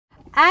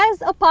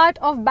As a part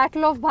of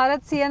Battle of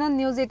Bharat, CNN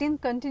News 18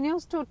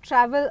 continues to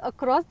travel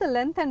across the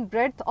length and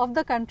breadth of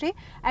the country,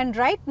 and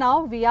right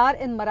now we are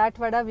in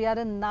Marathwada, we are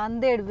in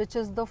Nanded, which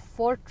is the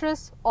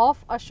fortress of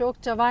Ashok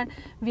Chavan.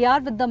 We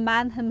are with the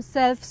man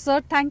himself.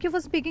 Sir, thank you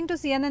for speaking to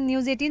CNN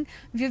News 18.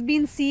 We've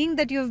been seeing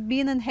that you've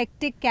been in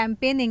hectic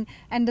campaigning,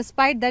 and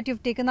despite that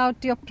you've taken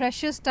out your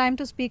precious time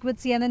to speak with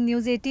CNN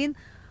News 18.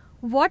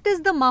 What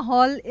is the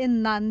mahal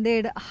in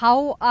Nanded?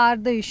 How are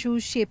the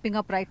issues shaping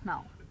up right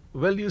now?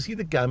 Well, you see,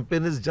 the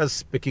campaign is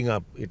just picking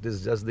up. It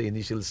is just the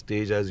initial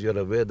stage. As you're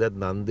aware that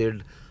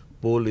Nanded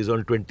poll is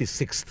on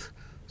 26th.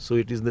 So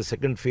it is the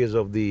second phase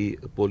of the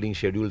polling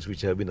schedules which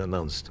have been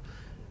announced.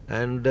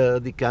 And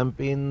the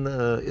campaign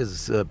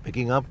is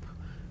picking up.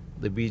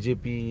 The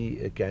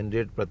BJP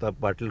candidate Pratap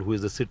Patil, who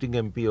is the sitting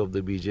MP of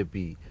the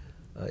BJP,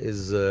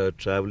 is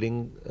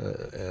travelling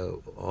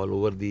all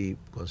over the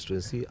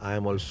constituency. I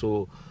am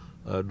also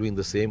doing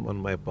the same on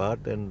my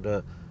part,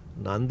 and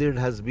Nanded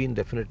has been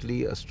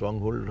definitely a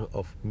stronghold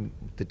of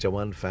the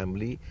Chavan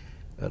family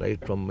right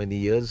from many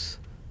years,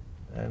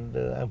 and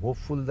I'm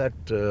hopeful that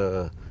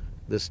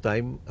this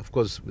time, of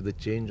course, with the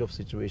change of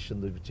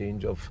situation, the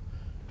change of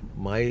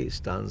my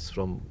stance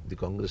from the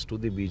Congress to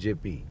the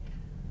BJP,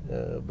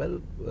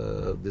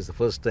 this is the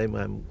first time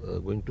I'm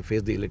going to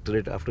face the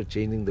electorate after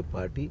changing the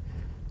party.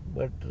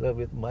 But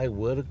with my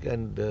work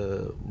and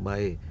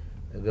my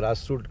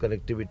grassroots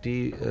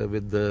connectivity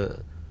with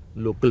the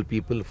local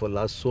people for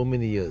last so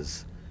many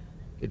years,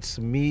 it's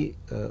me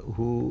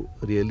who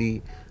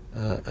really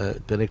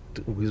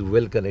who is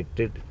well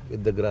connected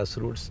with the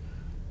grassroots.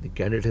 The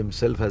candidate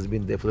himself has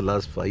been there for the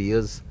last 5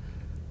 years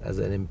as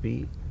an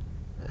MP,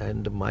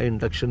 and my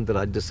induction to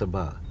Rajya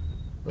Sabha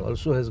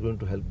also is going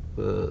to help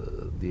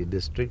the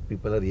district.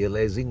 People are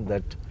realizing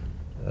that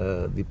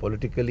the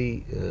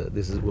politically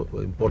this is an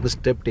important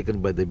step taken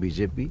by the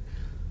BJP.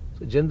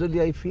 So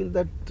generally I feel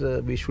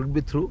that we should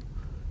be through.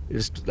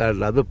 It's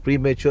rather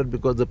premature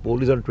because the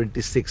poll is on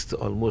 26th,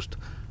 almost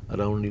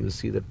around, you will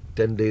see that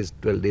 10 days,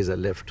 12 days are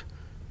left.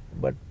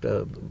 But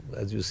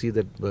as you see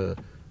that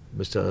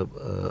Mr.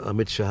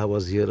 Amit Shah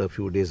was here a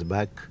few days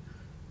back.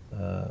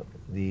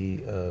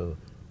 The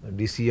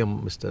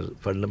DCM, Mr.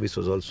 Fadnavis,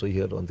 was also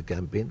here on the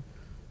campaign.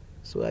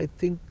 So I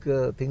think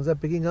things are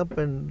picking up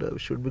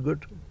and should be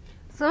good.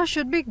 So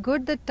should be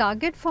good. The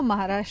target for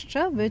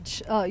Maharashtra,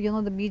 which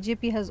the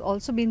BJP has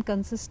also been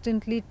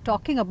consistently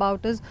talking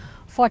about, is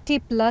 40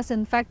 plus.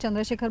 In fact,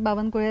 Chandrasekhar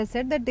Bawankure has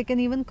said that they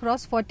can even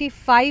cross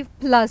 45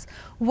 plus.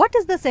 What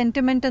is the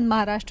sentiment in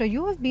Maharashtra?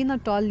 You have been a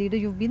tall leader,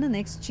 you've been an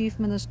ex-chief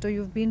minister,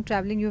 you've been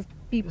travelling, you have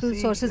people,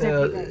 sources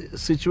everywhere.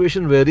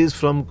 Situation varies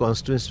from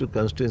constituency to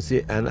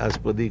constituency and as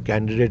per the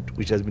candidate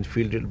which has been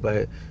fielded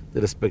by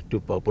the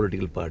respective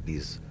political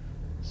parties.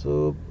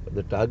 So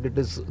the target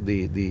is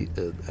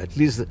at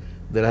least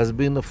there has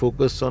been a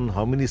focus on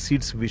how many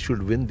seats we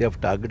should win. They have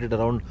targeted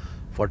around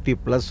 40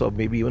 plus or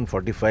maybe even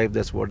 45.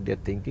 That's what they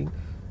are thinking.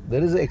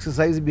 There is an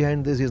exercise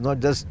behind this. It's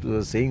not just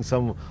saying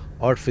some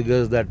odd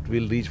figures that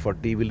we'll reach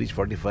 40, we'll reach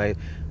 45.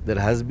 There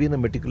has been a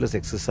meticulous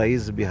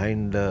exercise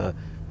behind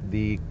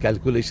the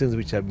calculations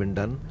which have been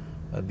done,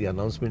 the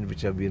announcement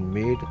which have been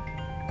made,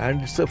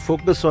 and it's a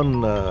focus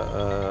on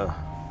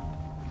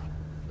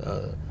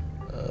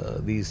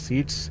these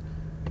seats.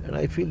 And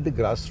I feel the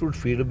grassroots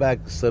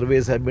feedback,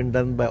 surveys have been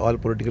done by all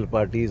political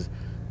parties.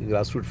 The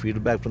grassroots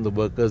feedback from the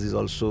workers is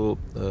also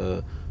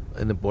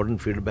an important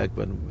feedback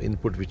and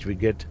input which we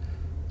get.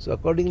 So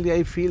accordingly,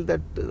 I feel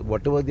that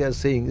whatever they are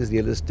saying is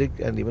realistic,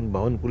 and even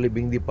Bawankure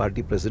being the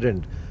party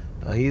president,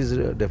 he is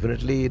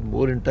definitely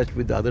more in touch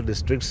with the other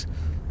districts.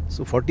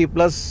 So 40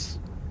 plus,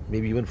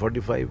 maybe even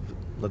 45,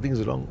 nothing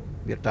is wrong.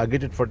 We are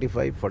targeted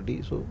 45,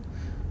 40, so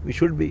we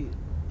should be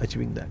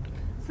achieving that.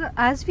 So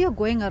as we are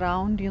going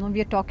around, we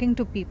are talking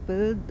to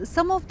people,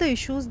 some of the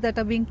issues that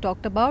are being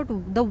talked about,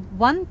 the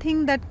one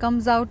thing that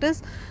comes out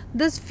is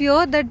this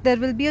fear that there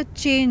will be a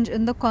change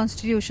in the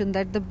constitution,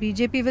 that the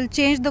BJP will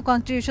change the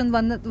constitution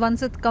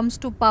once it comes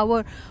to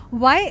power.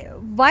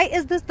 Why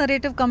is this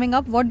narrative coming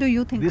up? What do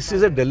you think? This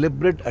is a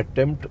deliberate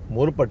attempt,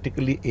 more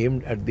particularly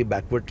aimed at the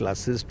backward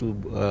classes,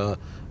 to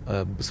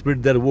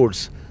split their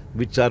votes,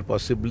 which are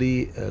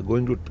possibly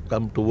going to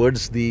come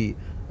towards the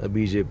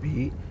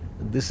BJP.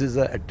 This is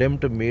an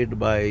attempt made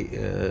by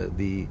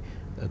the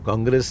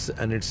Congress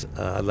and its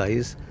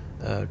allies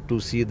to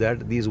see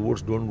that these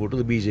votes don't go to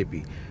the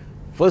BJP.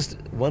 First,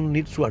 one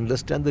needs to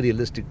understand the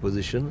realistic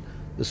position.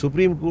 The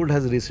Supreme Court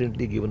has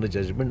recently given a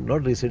judgment,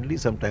 not recently,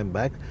 some time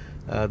back,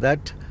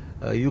 that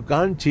you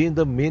can't change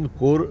the main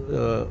core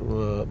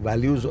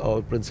values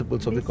or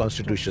principles of the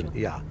Constitution.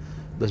 Yeah.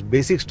 The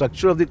basic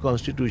structure of the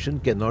Constitution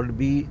cannot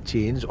be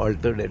changed,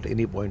 altered at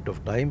any point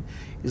of time,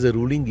 is a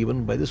ruling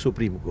given by the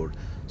Supreme Court.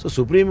 So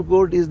Supreme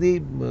Court is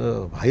the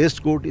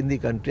highest court in the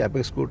country,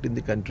 apex court in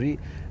the country,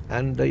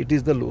 and it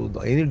is the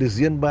law. Any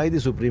decision by the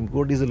Supreme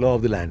Court is the law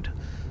of the land.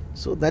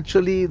 So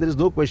naturally there is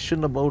no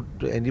question about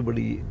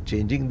anybody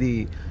changing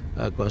the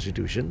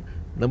Constitution.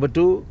 Number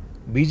two,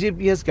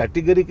 BJP has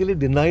categorically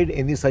denied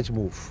any such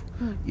move.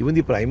 Even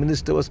the Prime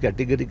Minister was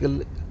categorical.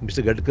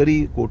 Mr.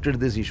 Gadkari quoted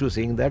this issue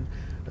saying that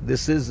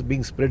this is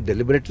being spread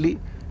deliberately,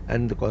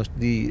 and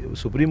the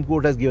Supreme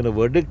Court has given a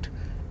verdict,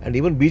 and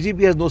even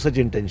BJP has no such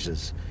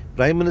intentions.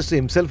 Prime Minister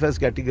himself has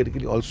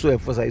categorically also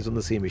emphasized on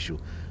the same issue.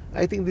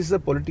 I think this is a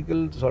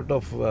political sort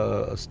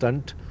of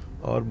stunt,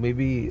 or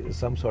maybe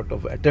some sort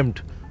of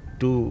attempt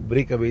to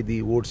break away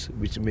the votes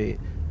which may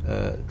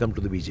come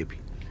to the BJP.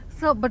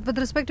 So, but with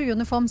respect to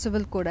Uniform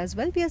Civil Code as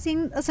well, we are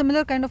seeing a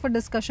similar kind of a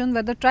discussion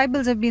where the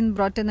tribals have been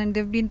brought in and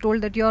they've been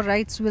told that your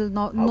rights will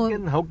not...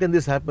 How can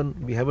this happen?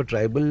 We have a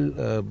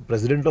tribal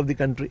president of the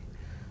country.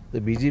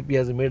 The BJP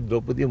has made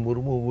Draupadi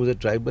Murmu, who is a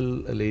tribal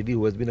lady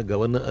who has been a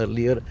governor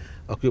earlier,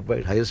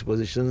 occupied highest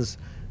positions.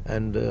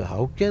 And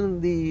how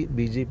can the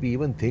BJP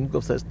even think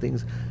of such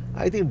things?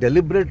 I think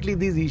deliberately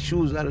these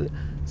issues are...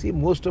 See,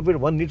 most of it,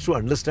 one needs to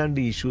understand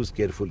the issues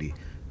carefully.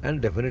 And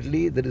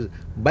definitely there is,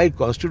 by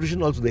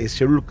constitution also, there is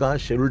scheduled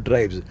caste, scheduled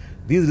tribes.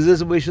 These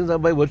reservations are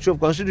by virtue of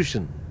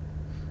constitution.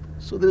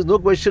 So there is no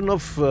question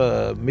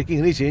of making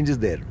any changes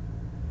there.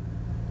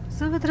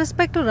 So with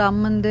respect to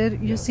Ram Mandir,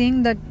 you're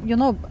seeing that,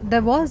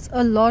 there was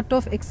a lot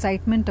of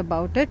excitement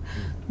about it.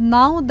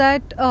 Now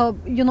that,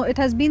 it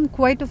has been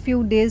quite a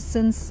few days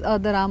since the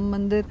Ram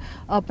Mandir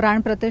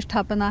Pran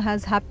Pratisthapana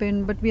has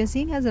happened, but we are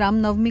seeing as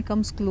Ram Navami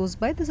comes close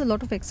by, there's a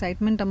lot of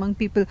excitement among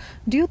people.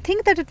 Do you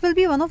think that it will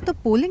be one of the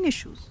polling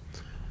issues?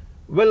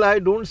 Well, I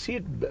don't see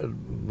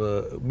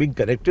it being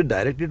connected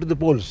directly to the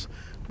polls.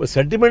 But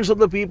sentiments of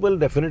the people,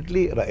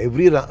 definitely,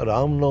 every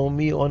Ram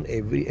Navami on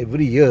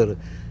every year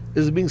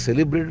is being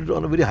celebrated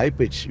on a very high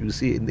pitch. You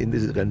see, in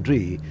this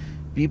country,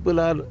 people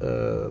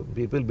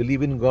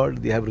believe in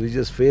God, they have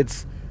religious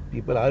faiths,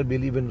 people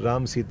believe in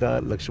Ram,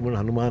 Sita, Lakshman,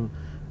 Hanuman,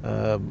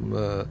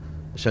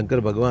 Shankar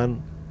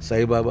Bhagwan,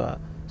 Sai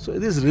Baba. So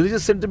these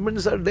religious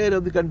sentiments are there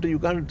in the country. You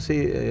can't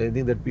say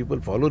anything that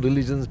people follow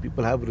religions,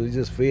 people have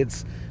religious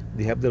faiths,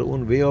 they have their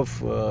own way of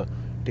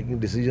taking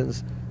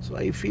decisions. So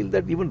I feel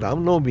that even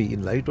Ram Navami,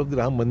 in light of the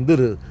Ram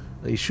Mandir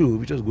issue,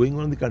 which was going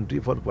on in the country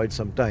for quite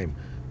some time,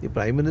 the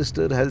Prime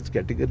Minister has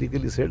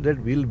categorically said that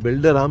we will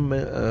build a Ram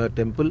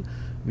temple,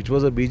 which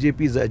was a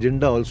BJP's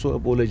agenda, also a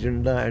poll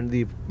agenda and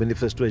the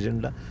manifesto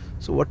agenda.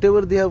 So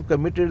whatever they have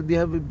committed, they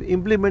have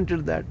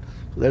implemented that.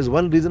 So there's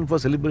one reason for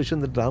celebration,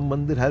 that Ram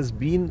Mandir has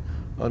been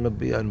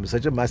on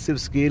such a massive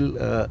scale.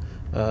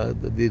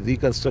 The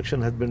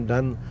reconstruction has been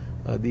done.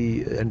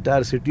 The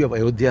entire city of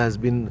Ayodhya has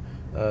been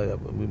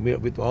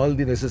with all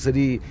the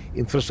necessary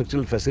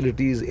infrastructural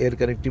facilities, air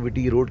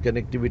connectivity, road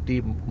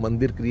connectivity,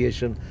 mandir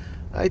creation.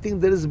 I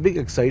think there is big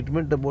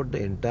excitement about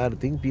the entire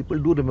thing. People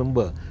do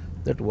remember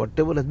that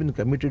whatever has been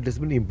committed has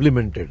been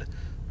implemented.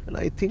 And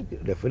I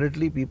think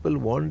definitely people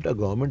want a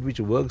government which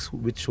works,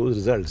 which shows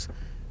results.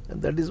 And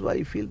that is why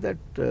I feel that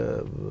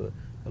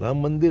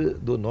Ram Mandir,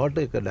 though not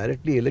a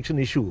directly election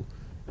issue,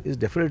 is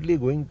definitely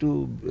going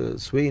to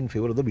sway in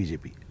favor of the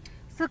BJP.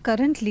 So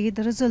currently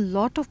there is a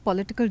lot of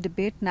political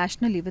debate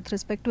nationally with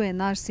respect to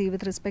NRC,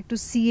 with respect to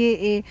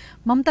CAA.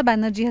 Mamata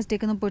Banerjee has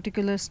taken a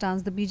particular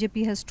stance. The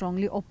BJP has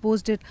strongly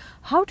opposed it.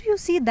 How do you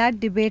see that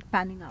debate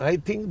panning out? I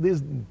think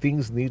these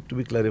things need to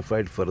be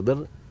clarified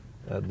further.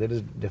 There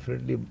is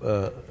definitely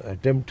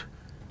attempt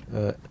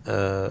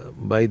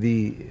by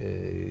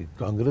the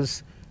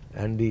Congress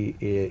and the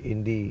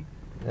Indi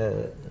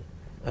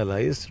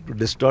allies to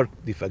distort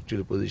the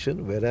factual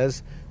position,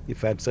 whereas the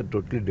facts are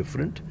totally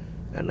different.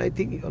 And I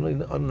think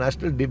on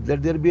national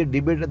that there be a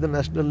debate at the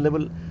national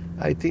level.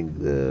 I think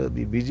the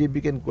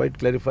BJP can quite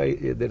clarify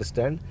their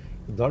stand.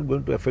 It's not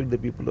going to affect the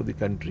people of the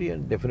country,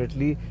 and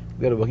definitely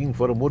we are working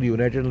for a more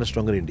united and a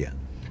stronger India.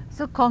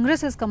 So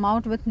Congress has come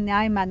out with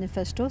Nyay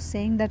manifesto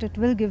saying that it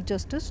will give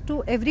justice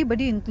to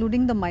everybody,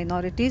 including the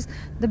minorities.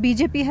 The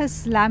BJP has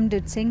slammed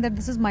it, saying that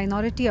this is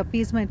minority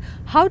appeasement.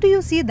 How do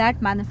you see that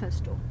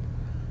manifesto?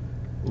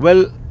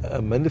 Well,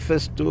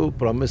 manifesto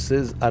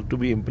promises are to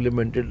be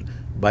implemented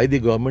by the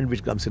government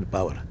which comes in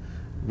power.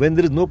 When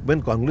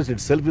Congress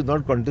itself is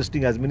not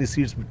contesting as many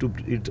seats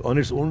on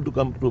its own to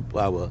come to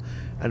power,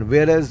 and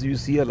whereas you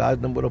see a large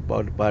number of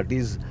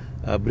parties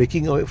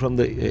breaking away from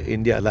the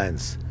India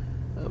alliance,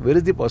 where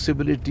is the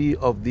possibility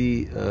of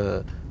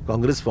the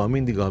Congress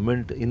forming the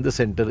government in the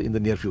centre in the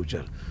near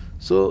future?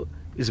 So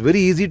it's very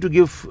easy to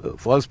give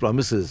false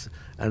promises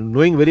and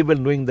knowing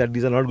that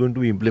these are not going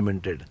to be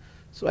implemented.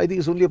 So I think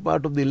it's only a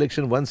part of the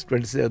election. Once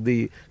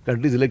the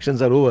country's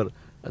elections are over,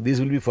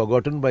 these will be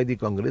forgotten by the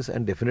Congress,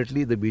 and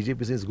definitely the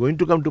BJP is going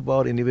to come to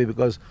power anyway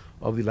because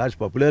of the large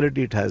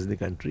popularity it has in the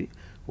country.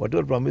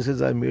 Whatever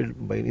promises are made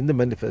in the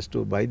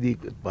manifesto by the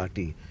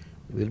party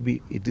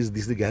this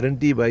is the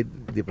guarantee by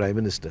the Prime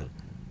Minister.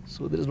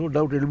 So there is no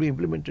doubt it will be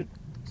implemented.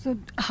 So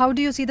how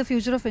do you see the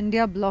future of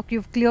India bloc?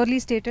 You've clearly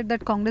stated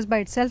that Congress by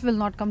itself will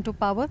not come to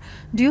power.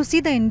 Do you see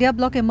the India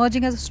bloc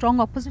emerging as a strong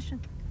opposition?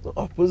 The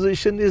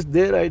opposition is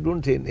there. I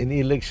don't think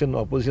any election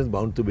opposition is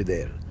bound to be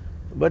there.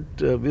 But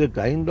with the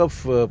kind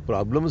of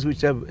problems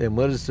which have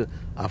emerged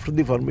after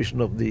the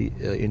formation of the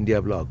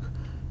India bloc,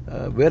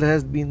 where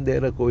has been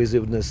there a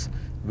cohesiveness?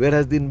 Where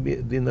has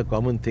been a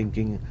common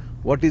thinking?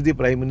 what is the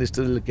prime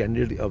ministerial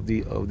candidate of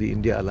the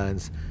India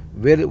alliance,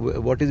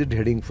 what is it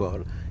heading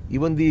for.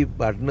 Even the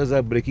partners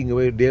are breaking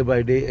away day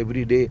by day.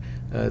 Every day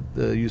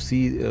you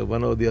see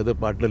one or the other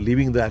partner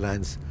leaving the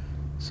alliance.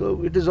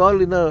 So it is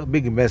all in a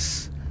big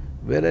mess.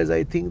 Whereas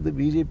I think the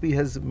BJP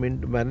has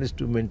managed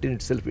to maintain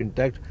itself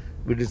intact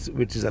with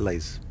its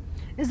allies.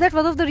 Is that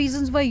one of the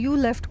reasons why you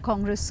left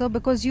Congress, sir?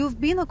 Because you've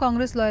been a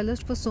Congress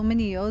loyalist for so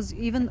many years.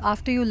 Even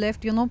after you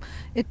left, you know,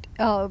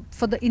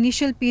 for the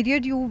initial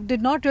period, you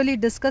did not really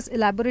discuss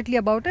elaborately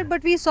about it.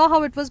 But we saw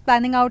how it was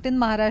panning out in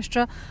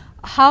Maharashtra.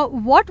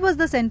 What was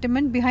the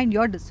sentiment behind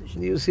your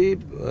decision? You see,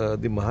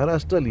 the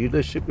Maharashtra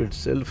leadership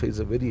itself is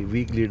a very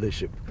weak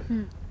leadership.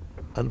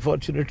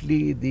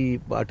 Unfortunately, the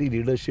party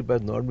leadership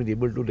has not been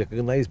able to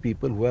recognize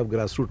people who have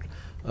grassroots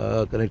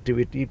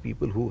connectivity,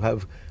 people who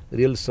have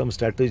some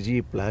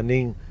strategy,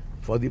 planning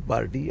for the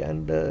party,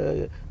 and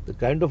the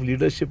kind of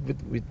leadership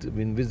with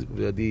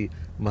the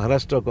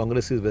Maharashtra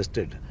Congress is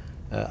vested.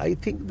 I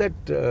think that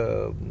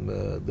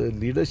the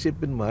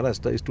leadership in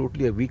Maharashtra is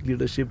totally a weak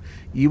leadership.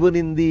 Even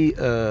in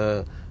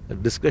the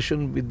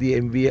discussion with the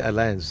MVA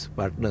alliance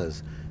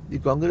partners, the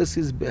Congress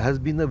has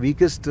been the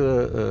weakest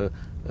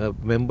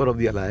member of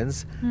the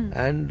alliance,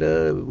 and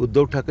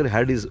Uddhav Thackeray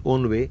had his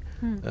own way.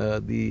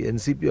 The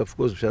NCP, of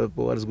course, Sharad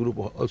Pawar's group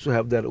also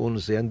have their own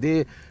say, and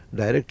they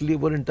directly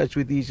were in touch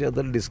with each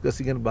other,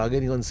 discussing and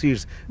bargaining on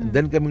seats, and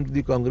then coming to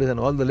the Congress, and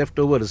all the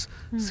leftovers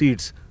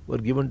seats were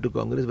given to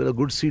Congress, where the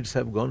good seats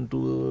have gone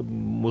to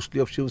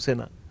mostly of Shiv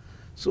Sena.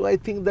 So I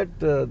think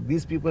that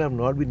these people have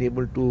not been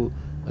able to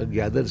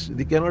gather.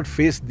 They cannot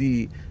face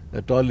the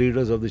tall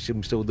leaders of the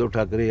Mr. Uddhav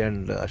Thackeray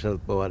and Sharad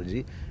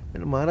Pawarji.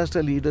 And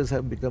Maharashtra leaders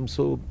have become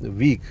so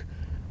weak.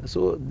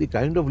 So the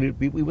kind of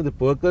people, even the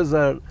workers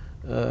are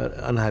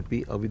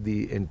unhappy with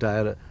the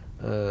entire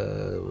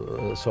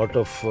sort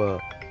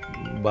of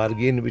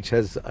bargain, which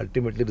has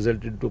ultimately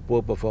resulted into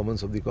poor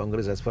performance of the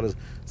Congress as far as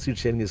seat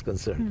sharing is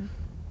concerned.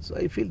 So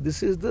I feel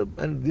this is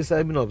and this I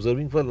have been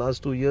observing for the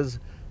last 2 years.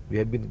 We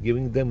have been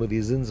giving them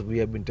reasons, we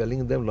have been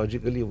telling them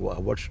logically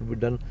what should be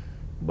done,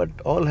 but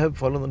all have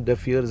fallen on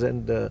deaf ears,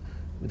 and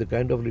with the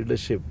kind of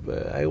leadership,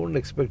 I wouldn't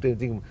expect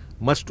anything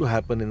much to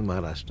happen in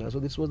Maharashtra.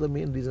 So this was the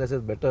main reason I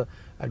said better.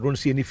 I don't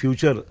see any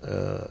future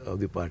of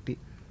the party.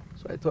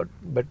 So I thought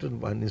better,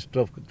 instead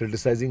of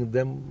criticizing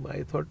them,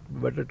 I thought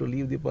better to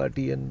leave the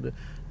party and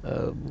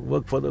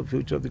work for the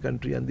future of the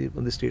country and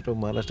the state of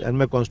Maharashtra and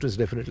my constituents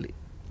definitely.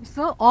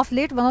 So, of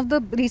late, one of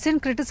the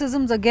recent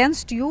criticisms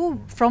against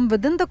you from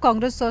within the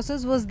Congress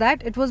sources was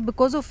that it was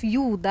because of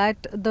you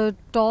that the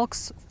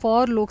talks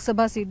for Lok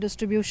Sabha seat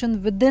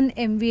distribution within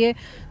MVA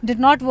did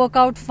not work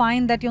out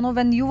fine. That, you know,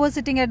 when you were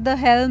sitting at the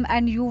helm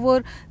and you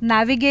were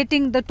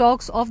navigating the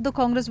talks of the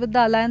Congress with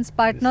the alliance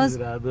partners.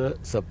 This is rather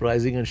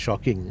surprising and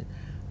shocking.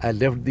 I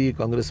left the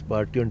Congress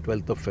party on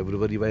 12th of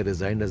February. I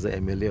resigned as the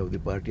MLA of the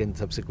party and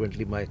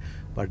subsequently my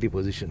party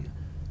position.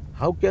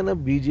 How can a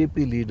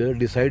BJP leader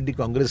decide the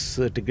Congress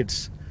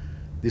tickets?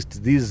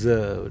 These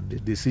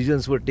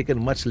decisions were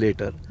taken much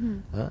later,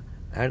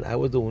 and I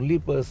was the only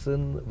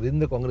person within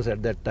the Congress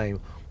at that time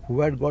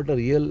who had got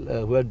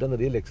who had done a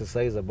real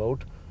exercise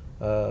about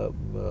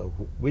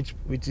which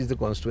is the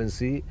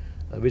constituency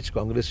which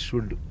Congress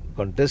should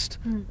contest,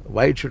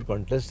 why it should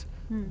contest,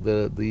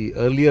 the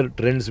earlier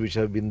trends which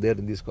have been there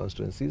in these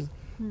constituencies.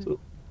 So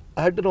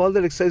I had done all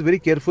that exercise very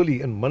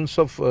carefully, and months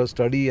of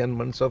study and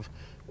months of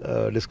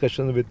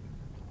discussion with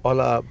all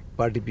our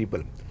party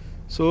people.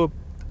 So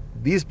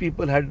these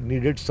people had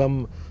needed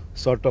some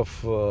sort of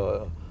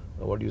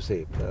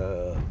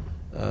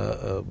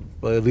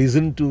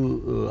reason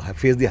to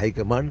face the High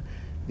Command.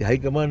 The High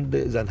Command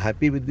is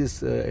unhappy with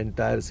this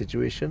entire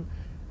situation,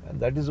 and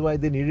that is why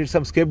they needed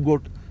some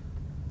scapegoat.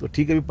 तो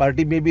ठीक है,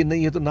 party में भी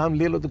नहीं है तो नाम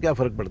ले लो तो क्या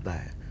फर्क पड़ता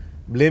है.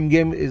 Blame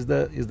game is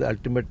the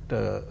ultimate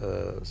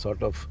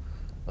sort of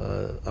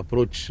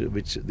approach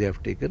which they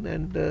have taken,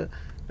 and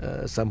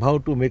somehow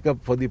to make up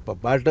for the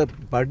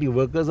party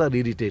workers are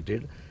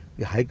irritated,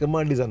 the High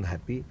Command is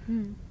unhappy.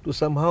 To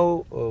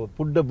somehow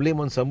put the blame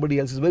on somebody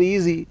else is very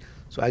easy.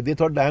 So they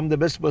thought I am the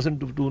best person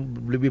to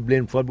be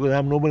blamed for, because I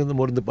am nobody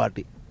more in the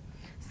party.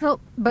 So,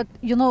 but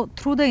you know,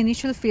 through the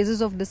initial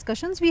phases of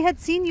discussions, we had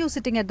seen you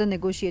sitting at the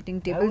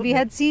negotiating table. We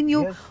had seen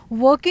you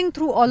working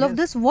through all of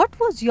this. What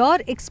was your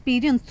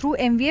experience through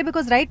MVA?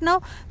 Because right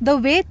now, the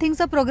way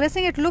things are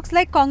progressing, it looks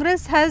like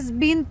Congress has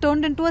been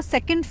turned into a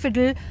second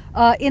fiddle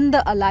in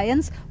the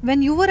alliance.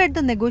 When you were at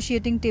the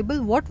negotiating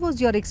table, what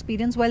was your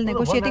experience while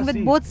negotiating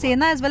with both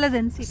Sena as well as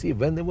NCP? See,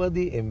 whenever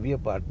the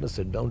MVA partners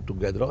sit down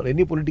together, or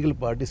any political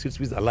party sits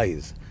with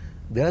allies,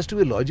 there has to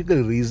be a logical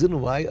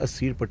reason why a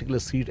particular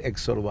seat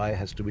X or Y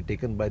has to be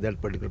taken by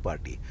that particular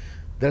party.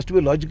 There has to be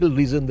a logical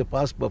reason, the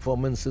past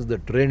performances, the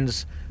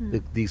trends,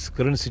 the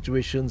current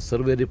situations,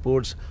 survey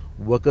reports,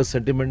 worker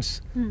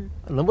sentiments.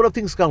 A number of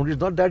things count.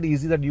 It's not that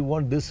easy that you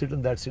want this seat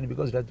and that seat,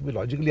 because it has to be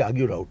logically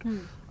argued out.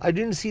 I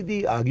didn't see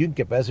the arguing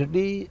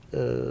capacity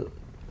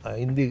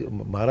in the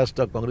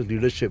Maharashtra Congress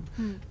leadership,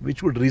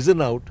 which would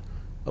reason out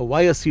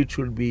why a seat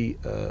should be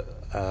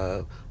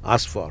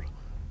asked for.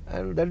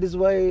 And that is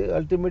why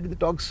ultimately the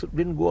talks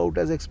didn't go out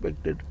as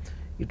expected.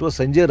 It was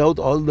Sanjay Raut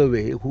all the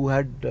way who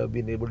had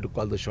been able to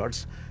call the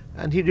shots,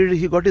 and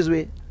he got his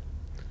way.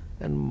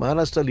 And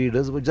Maharashtra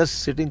leaders were just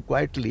sitting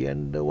quietly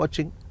and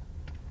watching.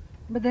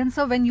 But then,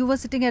 sir, when you were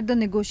sitting at the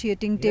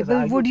negotiating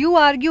table, would you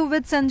argue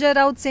with Sanjay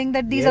Raut saying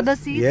that these are the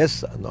seats?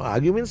 Yes, no,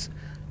 argue means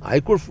I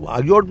could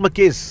argue out my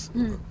case.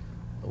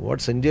 What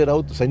Sanjay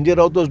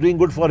Raut was doing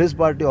good for his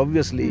party,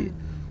 obviously.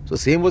 So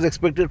same was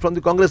expected from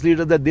the Congress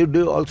leaders, that they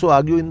do also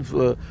argue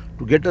to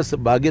get us a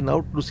bargain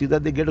out to see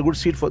that they get a good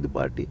seat for the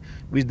party,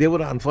 which they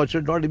were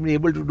unfortunately not even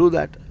able to do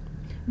that.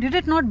 Did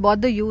it not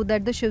bother you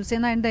that the Shiv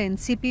Sena and the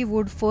NCP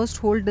would first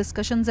hold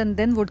discussions and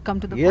then would come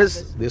to the Yes,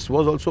 Congress? this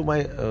was also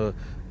my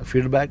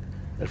feedback.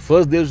 At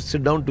first they would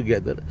sit down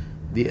together,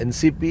 the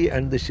NCP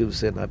and the Shiv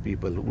Sena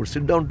people would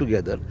sit down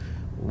together,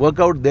 work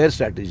out their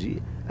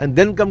strategy, and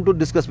then come to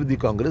discuss with the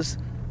Congress.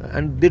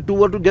 And they two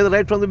were together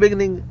right from the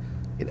beginning.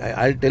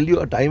 I'll tell you,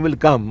 a time will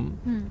come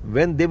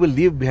when they will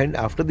leave behind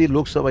after the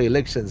Lok Sabha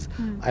elections.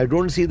 I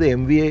don't see the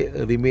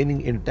MVA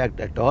remaining intact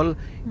at all.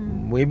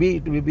 Maybe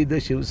it will be the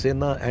Shiv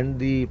Sena and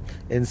the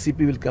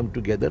NCP will come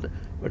together.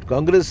 But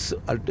Congress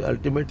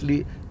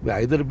ultimately will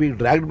either be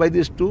dragged by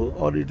these two,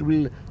 or it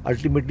will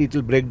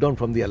break down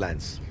from the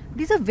alliance.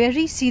 These are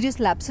very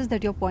serious lapses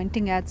that you're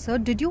pointing at, sir.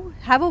 Did you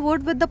have a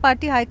word with the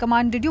party high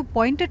command? Did you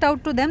point it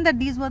out to them that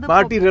these were the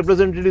party problems?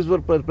 representatives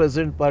were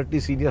present, party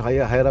senior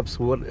higher ups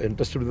who were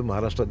interested with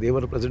Maharashtra, they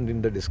were present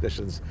in the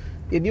discussions.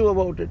 They knew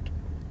about it.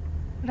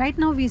 Right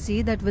now we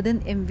see that within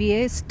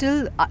MVA,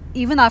 still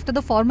even after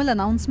the formal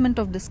announcement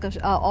of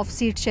discussion of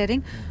seat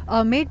sharing,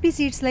 may it be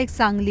seats like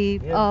Sangli,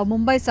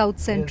 Mumbai South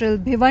Central,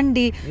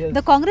 Bhiwandi,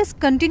 the Congress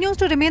continues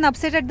to remain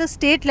upset at the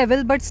state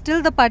level, but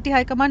still the party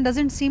high command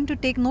doesn't seem to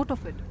take note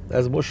of it.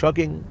 That's most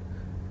shocking.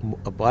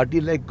 A party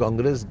like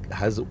Congress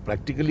has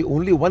practically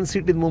only one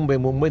seat in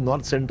Mumbai. Mumbai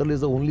North Central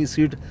is the only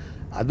seat.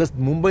 Others,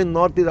 Mumbai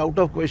North is out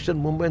of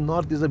question. Mumbai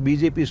North is a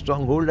BJP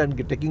stronghold, and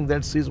taking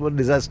that seat was a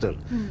disaster,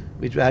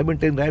 which I haven't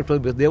taken right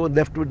from. They were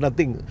left with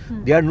nothing.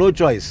 They had no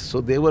choice.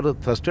 So they were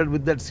thrusted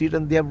with that seat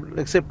and they have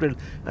accepted.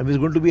 And it's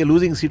going to be a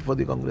losing seat for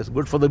the Congress,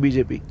 good for the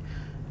BJP.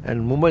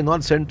 And Mumbai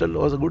North Central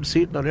was a good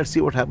seat. Now let's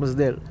see what happens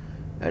there.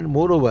 And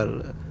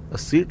moreover, a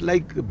seat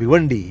like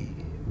Bhiwandi,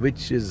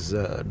 which is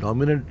a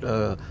dominant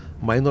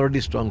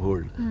minority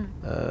stronghold,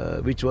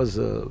 which was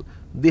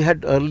they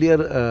had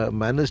earlier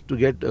managed to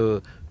get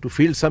to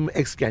field some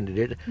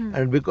ex-candidate,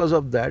 and because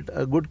of that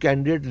a good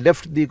candidate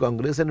left the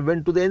Congress and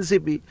went to the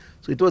NCP.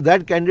 So it was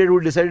that candidate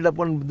who decided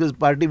upon this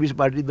party, which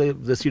party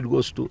the seat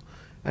goes to,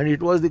 and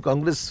it was the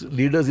Congress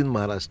leaders in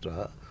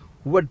Maharashtra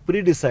who had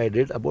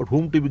pre-decided about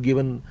whom to be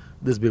given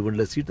this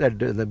Bhiwandi seat,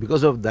 and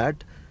because of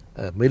that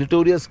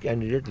meritorious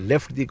candidate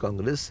left the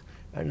Congress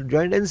and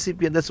joined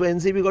NCP, and that's why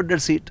NCP got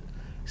that seat.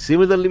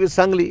 Similarly with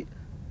Sangli.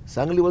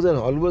 Sangli was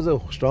always a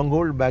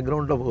stronghold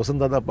background of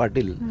Vasantdada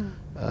Patil,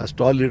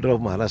 stall leader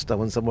of Maharashtra,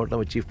 once upon a time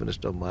a chief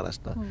minister of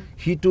Maharashtra.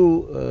 He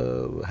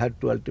too had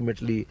to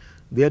ultimately,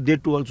 they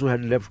too also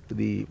had left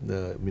the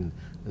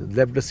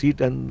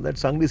seat, and that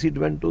Sangli seat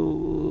went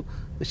to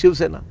the Shiv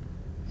Sena.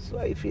 So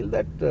I feel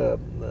that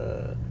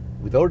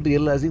without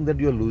realizing that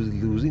you are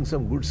losing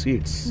some good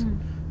seats,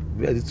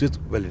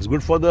 it's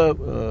good for the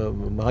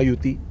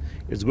Mahayuti,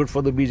 it's good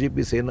for the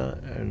BJP Sena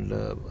and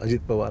Ajit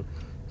Pawar.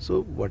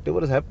 So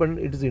whatever has happened,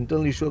 it is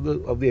internal issue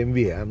of the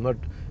MVA. I am not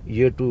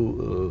here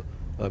to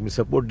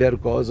support their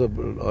cause or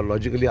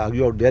logically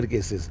argue out their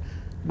cases.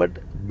 But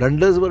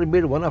blunders were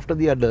made one after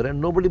the other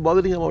and nobody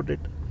bothering about it.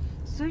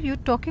 So you're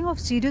talking of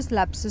serious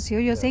lapses here.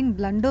 You're saying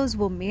blunders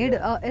were made,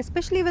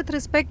 especially with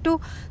respect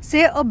to,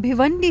 say, a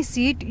Bhiwandi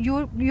seat.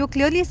 You're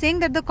clearly saying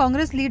that the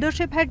Congress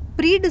leadership had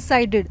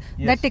pre-decided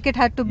that ticket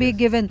had to be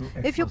given.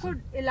 If you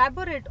could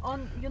elaborate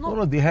on,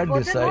 they had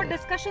were there no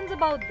discussions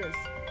about this?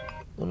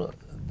 No,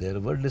 there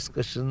were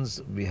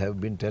discussions. We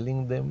have been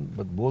telling them,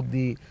 but both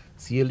the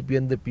CLP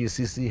and the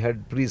PCC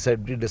had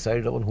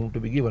pre-decided on whom to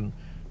be given.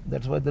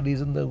 That's why the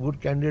reason the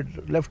good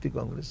candidate left the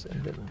Congress.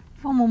 And then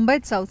for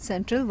Mumbai South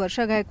Central,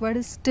 Varsha Gaikwad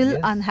is still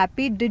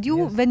unhappy. Did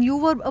you, when you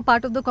were a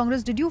part of the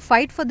Congress, did you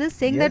fight for this,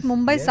 saying that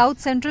Mumbai South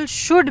Central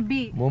should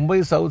be?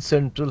 Mumbai South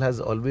Central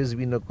has always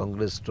been a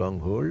Congress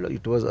stronghold.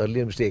 It was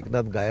earlier Mr.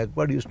 Eknath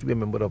Gaikwad used to be a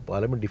member of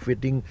Parliament,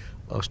 defeating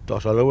a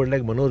stalwart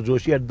like Manoj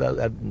Joshi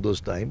at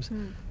those times.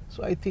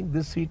 So I think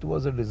this seat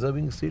was a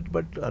deserving seat,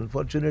 but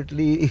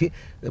unfortunately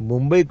the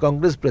Mumbai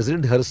Congress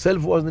president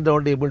herself was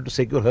not able to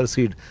secure her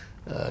seat,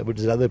 which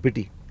is rather a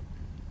pity.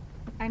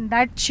 And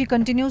that she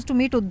continues to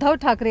meet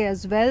Uddhav Thackeray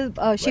as well.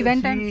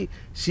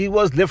 She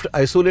was left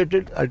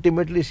isolated.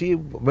 Ultimately she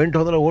went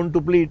on her own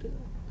to plead.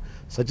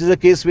 Such is the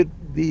case with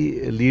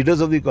the leaders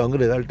of the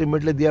Congress.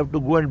 Ultimately they have to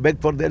go and beg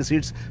for their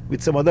seats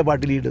with some other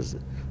party leaders.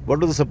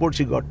 What was the support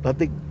she got?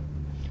 Nothing.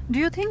 Do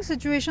you think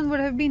situation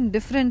would have been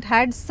different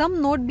had some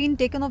note been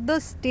taken of the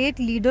state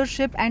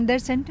leadership and their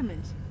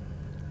sentiments?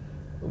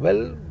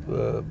 Well,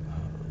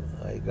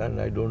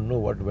 I don't know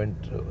what went,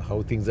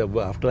 how things have.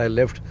 After I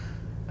left,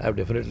 I have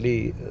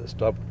definitely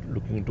stopped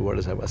looking into what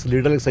has happened. A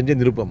leader like Sanjay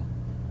Nirupam,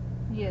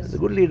 he's a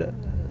good leader.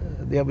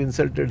 They have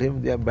insulted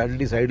him, they have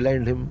badly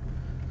sidelined him.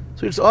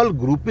 So it's all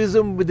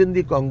groupism within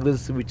the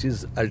Congress which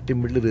is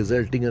ultimately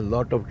resulting in a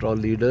lot of tall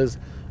leaders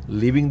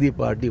leaving the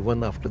party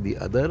one after the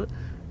other.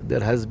 There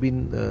has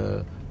been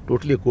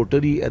totally a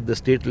coterie at the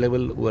state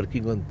level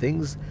working on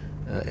things.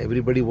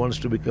 Everybody wants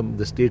to become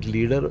the state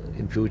leader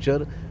in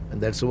future,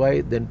 and that's why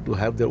then to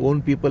have their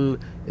own people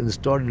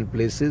installed in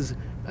places,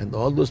 and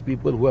all those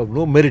people who have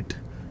no merit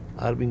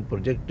are being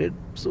projected.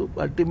 So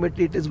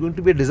ultimately it is going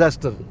to be a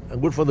disaster,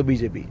 and good for the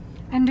BJP.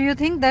 And do you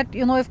think that,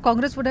 if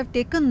Congress would have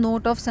taken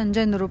note of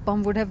Sanjay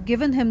Nirupam, would have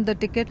given him the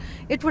ticket,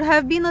 it would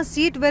have been a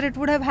seat where it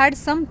would have had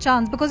some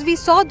chance? Because we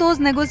saw those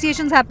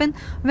negotiations happen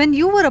when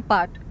you were a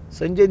part.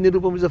 Sanjay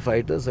Nirupam is a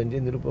fighter.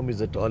 Sanjay Nirupam is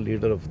a tall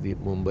leader of the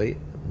Mumbai,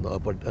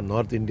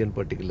 North Indian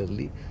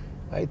particularly.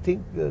 I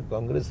think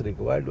Congress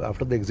required,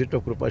 after the exit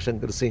of Krupa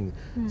Shankar Singh,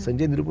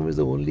 Sanjay Nirupam is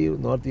the only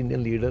North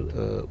Indian leader,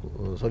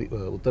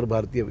 Uttar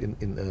Bharatiya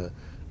in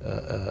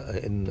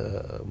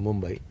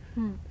Mumbai.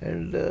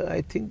 And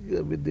I think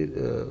with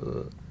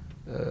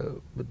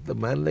the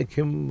man like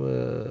him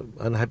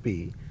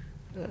unhappy,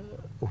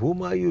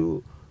 whom are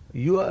you?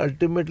 You are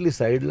ultimately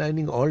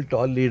sidelining all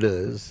tall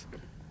leaders,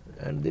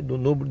 and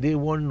they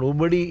want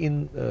nobody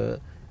in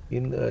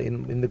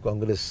the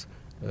Congress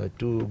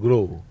to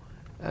grow,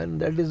 and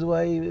that is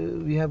why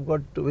we have got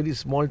very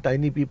small,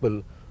 tiny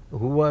people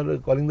who are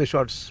calling the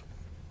shots.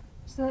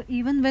 Sir,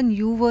 even when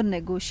you were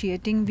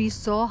negotiating, we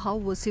saw how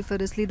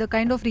vociferously the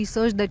kind of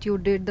research that you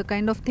did, the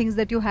kind of things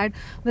that you had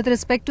with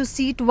respect to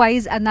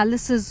seat-wise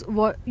analysis,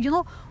 why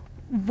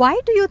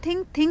do you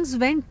think things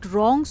went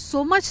wrong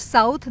so much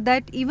south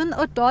that even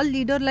a tall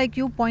leader like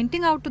you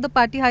pointing out to the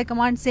party high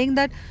command saying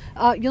that,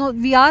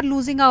 we are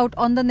losing out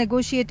on the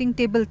negotiating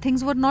table,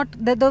 things were not,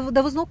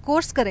 there was no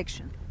course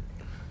correction?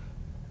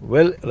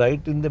 Well,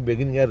 right in the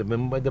beginning, I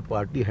remember the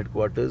party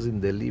headquarters in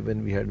Delhi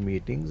when we had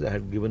meetings. I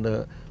had given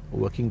a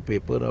working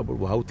paper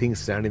about how things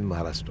stand in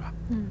Maharashtra.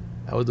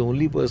 I was the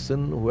only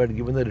person who had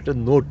given a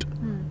written note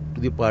to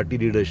the party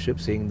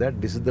leadership saying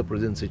that this is the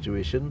present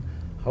situation,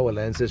 how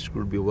alliances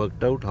could be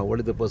worked out,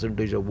 what is the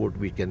percentage of vote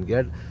we can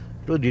get.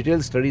 It was a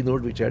detailed study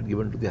note which I had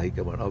given to the High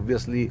Command.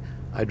 Obviously,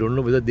 I don't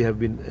know whether they have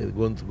been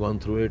gone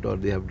through it or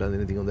they have done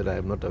anything on that. I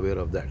am not aware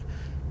of that.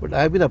 But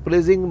I have been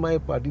appraising my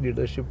party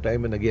leadership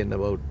time and again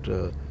about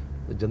the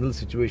general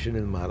situation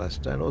in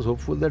Maharashtra, and I was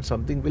hopeful that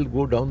something will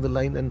go down the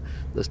line and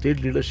the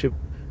state leadership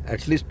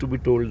at least to be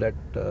told that,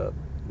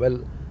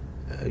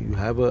 you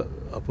have a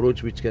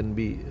approach which can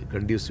be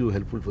conducive,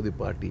 helpful for the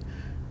party.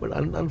 But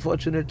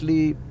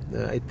unfortunately,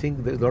 I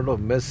think there is a lot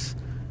of mess,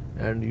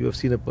 and you have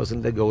seen a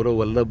person like Gaurav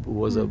Vallabh, who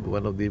was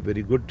one of the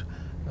very good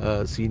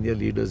senior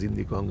leaders in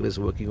the Congress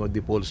working on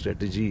the poll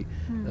strategy,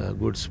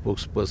 good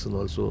spokesperson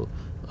also.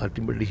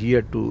 Ultimately, he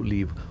had to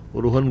leave.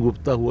 Rohan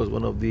Gupta, who was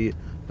one of the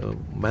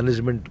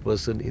management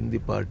person in the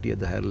party at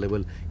the higher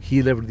level,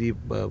 he left the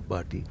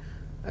party.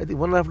 I think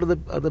one after the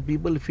other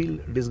people feel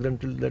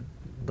disgruntled that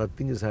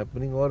nothing is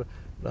happening, or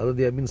rather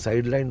they have been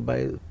sidelined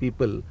by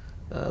people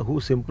who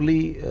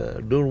simply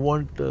don't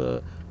want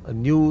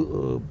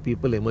new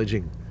people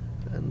emerging,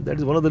 and that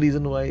is one of the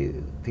reasons why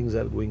things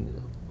are going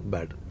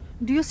bad.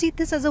 Do you see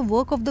this as a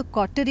work of the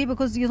coterie?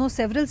 Because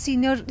several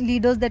senior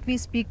leaders that we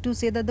speak to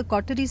say that the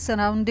coterie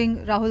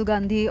surrounding Rahul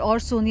Gandhi or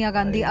Sonia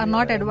Gandhi are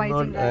not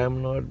advising.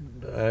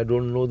 I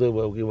don't know the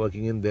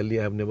working in Delhi.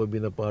 I have never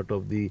been a part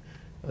of the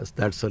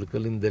that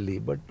circle in Delhi.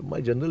 But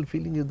my general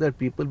feeling is that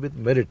people with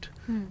merit,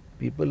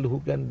 people who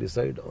can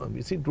decide.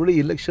 You see, today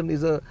election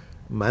is a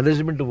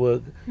management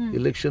work.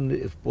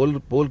 Election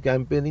poll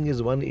campaigning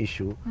is one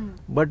issue,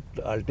 but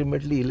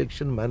ultimately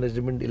election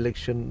management,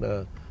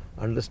 election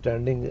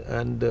understanding,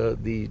 and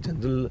the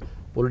general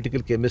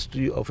political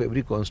chemistry of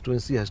every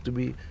constituency has to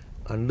be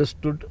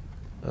understood,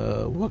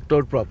 worked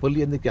out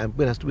properly, and the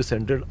campaign has to be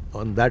centered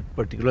on that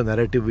particular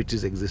narrative which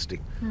is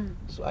existing.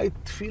 So I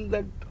feel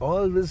that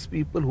all these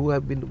people who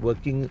have been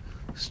working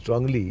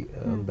strongly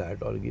on that,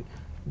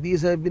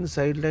 these have been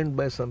sidelined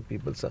by some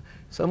people.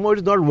 Somehow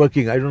it's not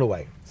working. I don't know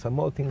why.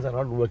 Somehow things are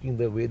not working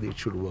the way they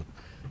should work,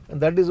 and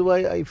that is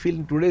why I feel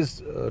in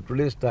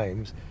today's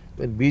times,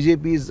 when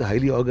BJP is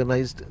highly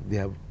organized, they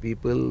have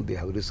people, they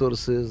have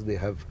resources, they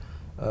have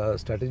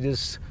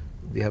strategists,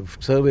 they have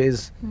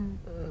surveys,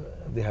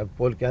 they have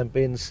poll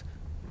campaigns.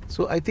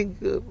 So I think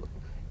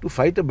to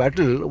fight a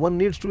battle, one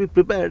needs to be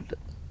prepared.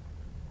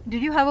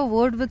 Did you have a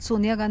word with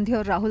Sonia Gandhi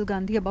or Rahul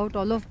Gandhi about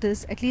all of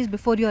this, at least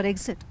before your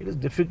exit? It is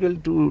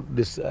difficult to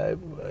decide.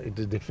 It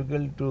is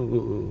difficult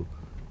to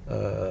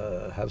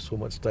have so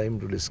much time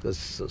to discuss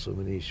so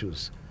many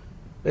issues.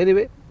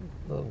 Anyway,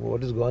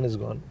 what is gone is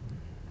gone.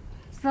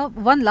 So,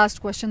 one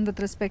last question with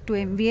respect to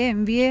MVA.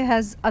 MVA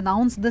has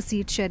announced the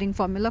seat sharing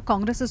formula.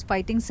 Congress is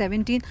fighting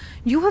 17.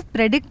 You have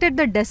predicted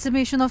the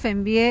decimation of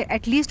MVA,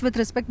 at least with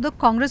respect to the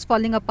Congress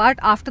falling apart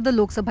after the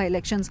Lok Sabha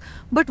elections.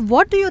 But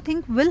what do you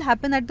think will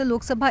happen at the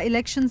Lok Sabha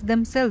elections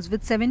themselves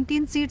with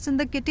 17 seats in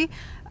the kitty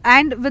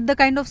and with the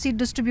kind of seat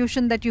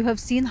distribution that you have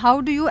seen?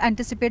 How do you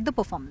anticipate the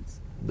performance?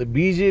 The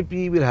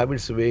BJP will have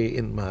its way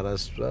in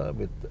Maharashtra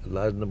with a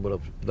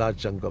large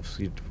chunk of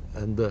seats,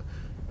 and the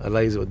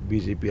allies with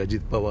BJP,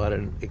 Ajit Pawar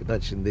and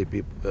Eknath Shinde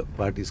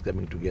parties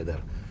coming together.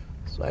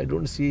 So I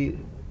don't see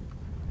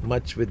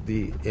much with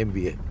the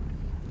MBA.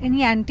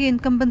 Any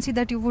anti-incumbency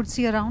that you would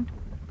see around?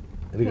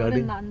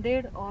 Regarding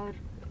Nanded or?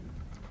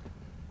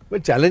 Well,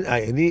 challenge,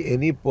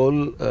 any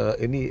poll,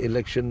 any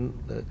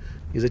election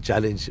is a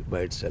challenge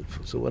by itself.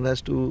 So one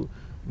has to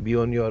be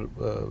on your,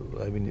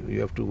 you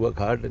have to work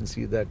hard and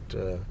see that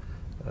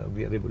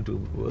we are able to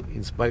work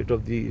in spite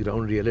of the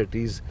ground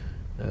realities.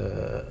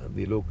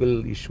 The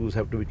local issues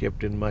have to be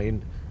kept in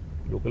mind.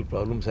 Local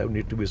problems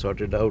need to be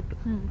sorted out.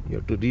 You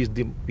have to reach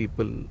the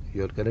people.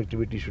 Your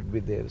connectivity should be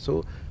there.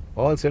 So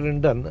all said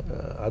and done,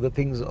 other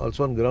things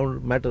also on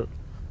ground matter.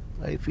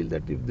 I feel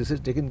that if this is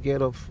taken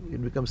care of,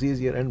 it becomes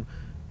easier, and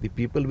the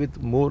people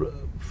with more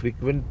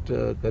frequent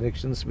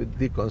connections with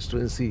the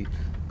constituency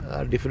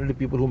are definitely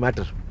people who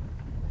matter.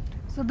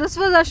 So this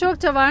was Ashok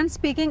Chavan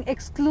speaking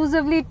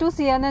exclusively to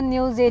CNN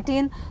News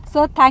 18.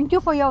 Sir, thank you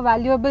for your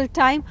valuable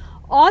time.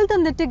 All the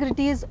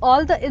nitty-gritties,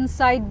 all the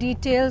inside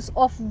details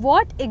of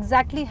what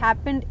exactly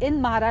happened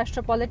in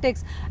Maharashtra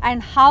politics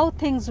and how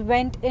things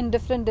went in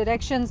different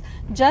directions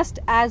just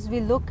as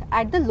we look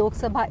at the Lok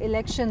Sabha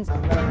elections.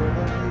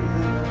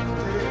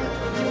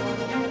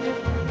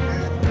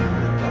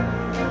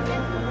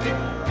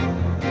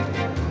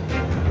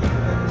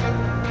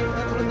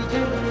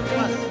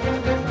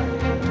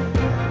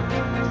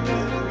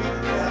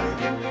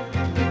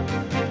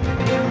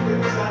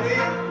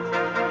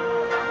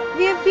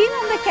 We have been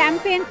on the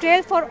campaign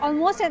trail for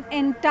almost an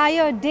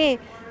entire day.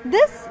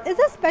 This is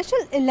a special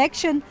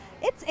election.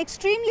 It's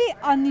extremely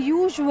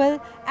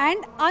unusual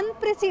and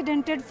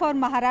unprecedented for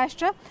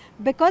Maharashtra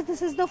because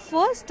this is the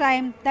first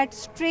time that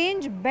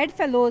strange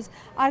bedfellows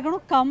are going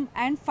to come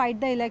and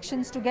fight the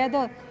elections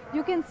together.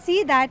 You can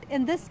see that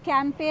in this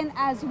campaign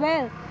as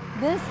well.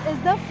 This is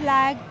the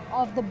flag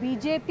of the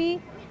BJP.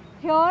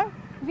 Here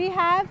we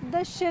have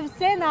the Shiv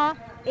Sena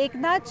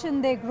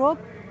Eknath group.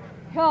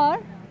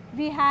 Here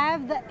we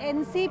have the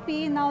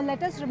NCP. Now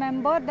let us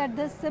remember that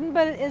this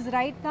symbol is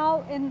right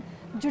now in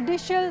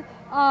judicial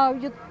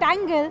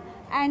tangle,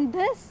 and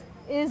this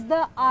is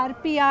the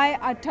RPI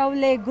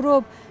Athavale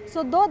group.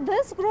 So though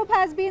this group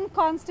has been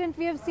constant,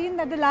 we have seen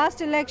that the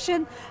last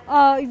election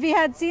we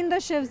had seen the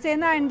Shiv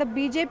Sena and the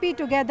BJP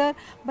together,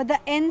 but the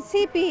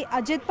NCP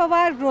Ajit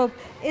Pawar group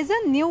is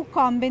a new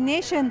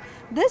combination.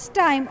 This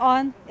time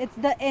on, it's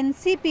the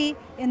NCP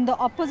in the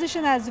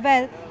opposition as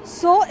well.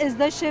 So is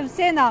the Shiv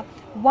Sena,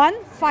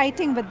 one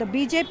fighting with the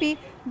BJP,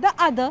 the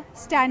other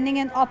standing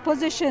in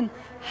opposition.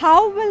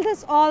 How will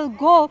this all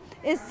go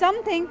is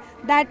something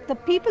that the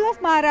people of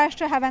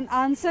Maharashtra have an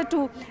answer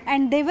to,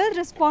 and they will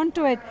respond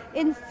to it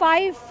in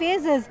 5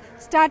 phases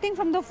starting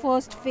from the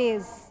first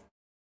phase.